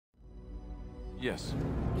Yes.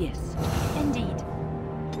 Yes, indeed.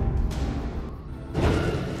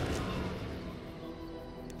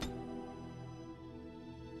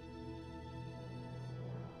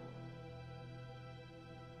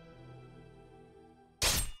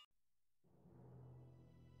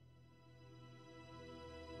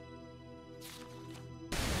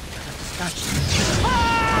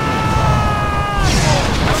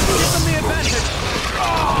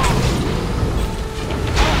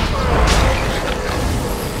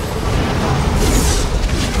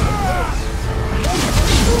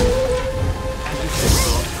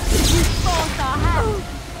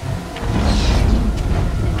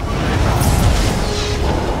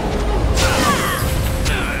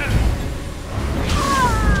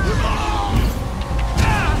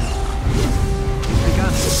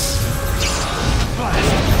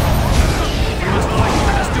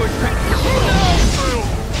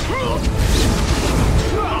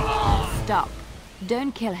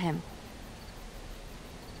 Don't kill him.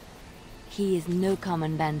 He is no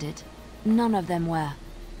common bandit. None of them were.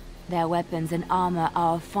 Their weapons and armor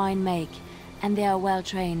are of fine make, and they are well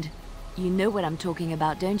trained. You know what I'm talking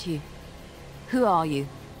about, don't you? Who are you?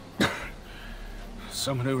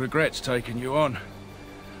 Someone who regrets taking you on.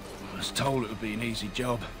 I was told it would be an easy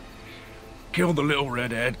job. Kill the little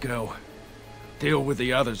red-haired girl. Deal with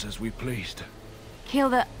the others as we pleased. Kill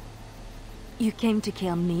the... You came to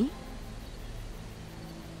kill me?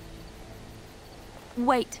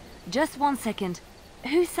 Wait, just 1 second.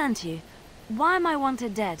 Who sent you? Why am I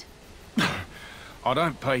wanted dead? I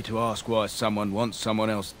don't pay to ask why someone wants someone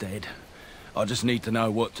else dead. I just need to know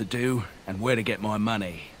what to do and where to get my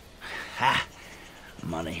money. Ha!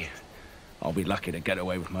 Money. I'll be lucky to get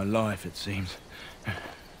away with my life, it seems.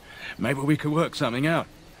 Maybe we could work something out.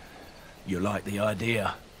 You like the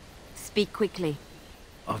idea? Speak quickly.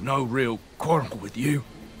 I've no real quarrel with you.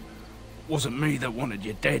 Wasn't me that wanted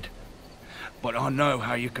you dead. But I know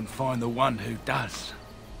how you can find the one who does.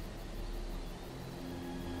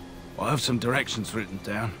 I have some directions written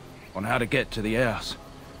down on how to get to the house.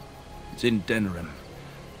 It's in Denerim.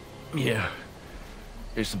 Yeah,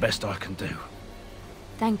 it's the best I can do.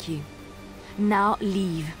 Thank you. Now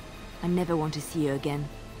leave. I never want to see you again.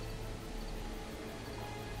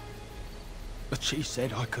 But she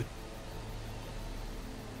said I could.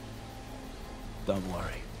 Don't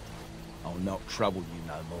worry. I'll not trouble you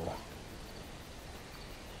no more.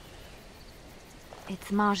 It's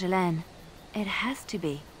Marjolaine. It has to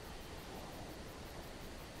be.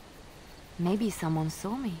 Maybe someone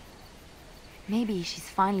saw me. Maybe she's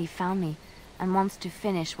finally found me and wants to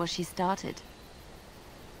finish what she started.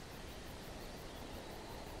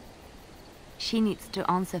 She needs to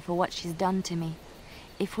answer for what she's done to me.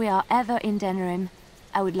 If we are ever in Denerim,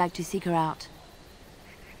 I would like to seek her out.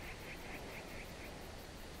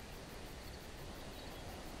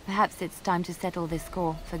 Perhaps it's time to settle this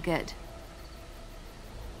score for good.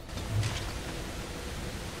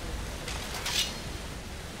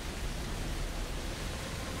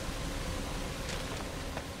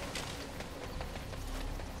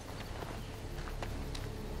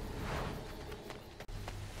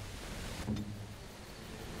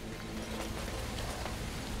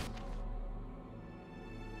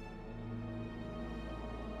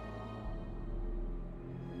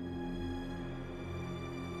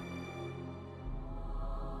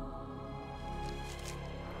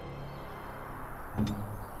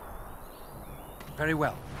 Very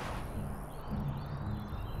well.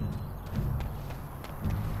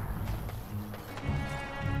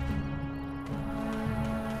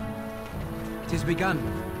 It is begun.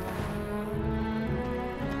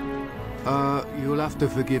 You'll have to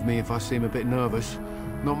forgive me if I seem a bit nervous.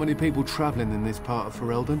 Not many people travelling in this part of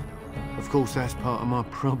Ferelden. Of course, that's part of my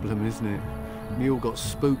problem, isn't it? Mule got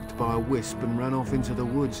spooked by a wisp and ran off into the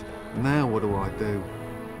woods. Now what do I do?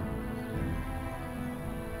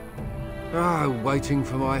 Waiting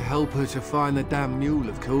for my helper to find the damn mule,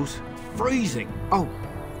 of course. Freezing! Oh,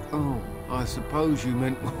 I suppose you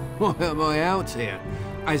meant, why am I out here?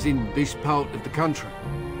 As in this part of the country.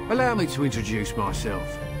 Allow me to introduce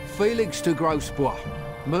myself. Felix de Grosbois,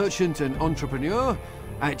 merchant and entrepreneur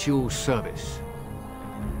at your service.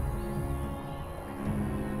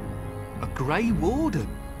 A Grey Warden?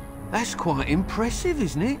 That's quite impressive,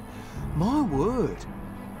 isn't it? My word.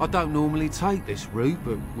 I don't normally take this route,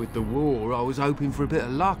 but with the war, I was hoping for a bit of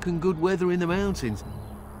luck and good weather in the mountains.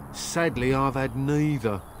 Sadly, I've had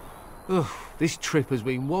neither. Ugh, this trip has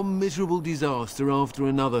been one miserable disaster after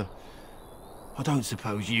another. I don't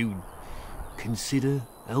suppose you'd consider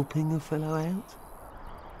helping a fellow out?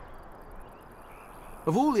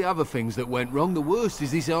 Of all the other things that went wrong, the worst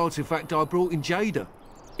is this artifact I brought in Jada.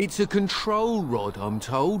 It's a control rod, I'm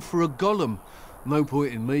told, for a golem. No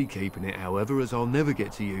point in me keeping it, however, as I'll never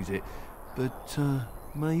get to use it. But,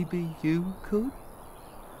 maybe you could?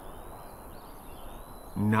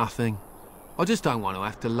 Nothing. I just don't want to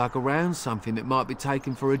have to lug around something that might be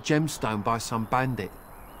taken for a gemstone by some bandit.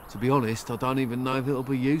 To be honest, I don't even know if it'll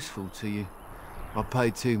be useful to you. I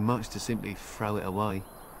paid too much to simply throw it away.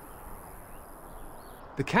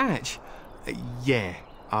 The catch? Yeah,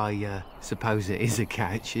 I suppose it is a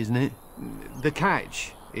catch, isn't it? The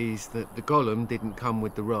catch is that the golem didn't come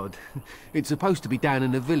with the rod. It's supposed to be down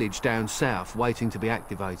in a village down south, waiting to be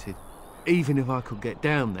activated. Even if I could get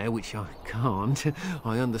down there, which I can't,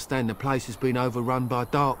 I understand the place has been overrun by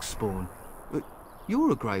darkspawn. But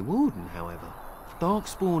you're a Grey Warden, however.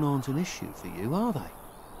 Darkspawn aren't an issue for you, are they?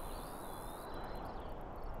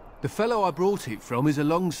 The fellow I brought it from is a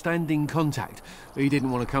long-standing contact. He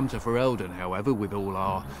didn't want to come to Ferelden, however, with all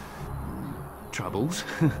our troubles.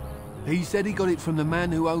 He said he got it from the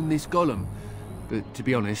man who owned this golem. But to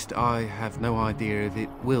be honest, I have no idea if it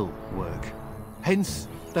will work. Hence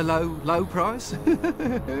the low price?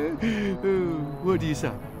 What do you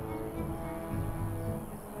say?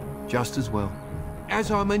 Just as well.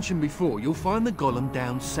 As I mentioned before, you'll find the golem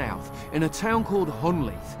down south, in a town called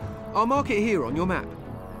Honleith. I'll mark it here on your map.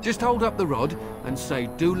 Just hold up the rod and say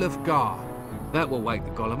Dulav Gar. That will wake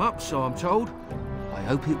the golem up, so I'm told. I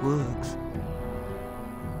hope it works.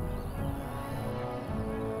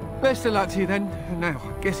 Best of luck to you then. Now,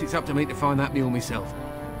 I guess it's up to me to find that mule myself.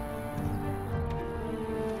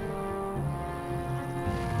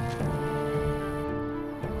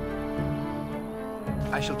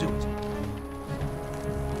 I shall do it.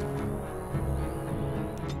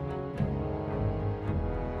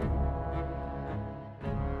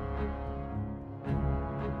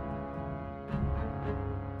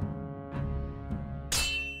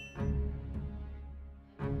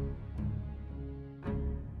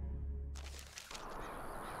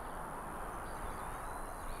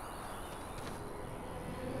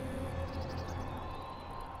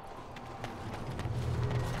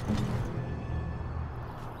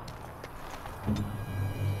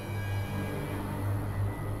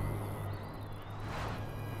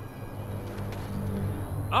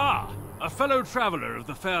 Ah, a fellow traveller of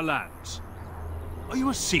the fair lands. Are you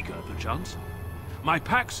a seeker, perchance? My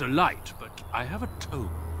packs are light, but I have a tome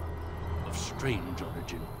of strange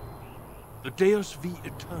origin. The Deus V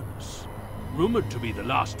Eternus, rumoured to be the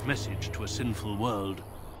last message to a sinful world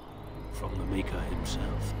from the Maker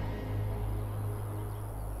himself.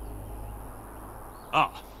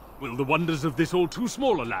 Ah, will the wonders of this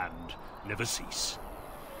all-too-small a land never cease?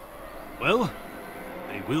 Well,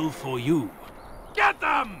 they will for you. Get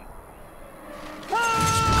them!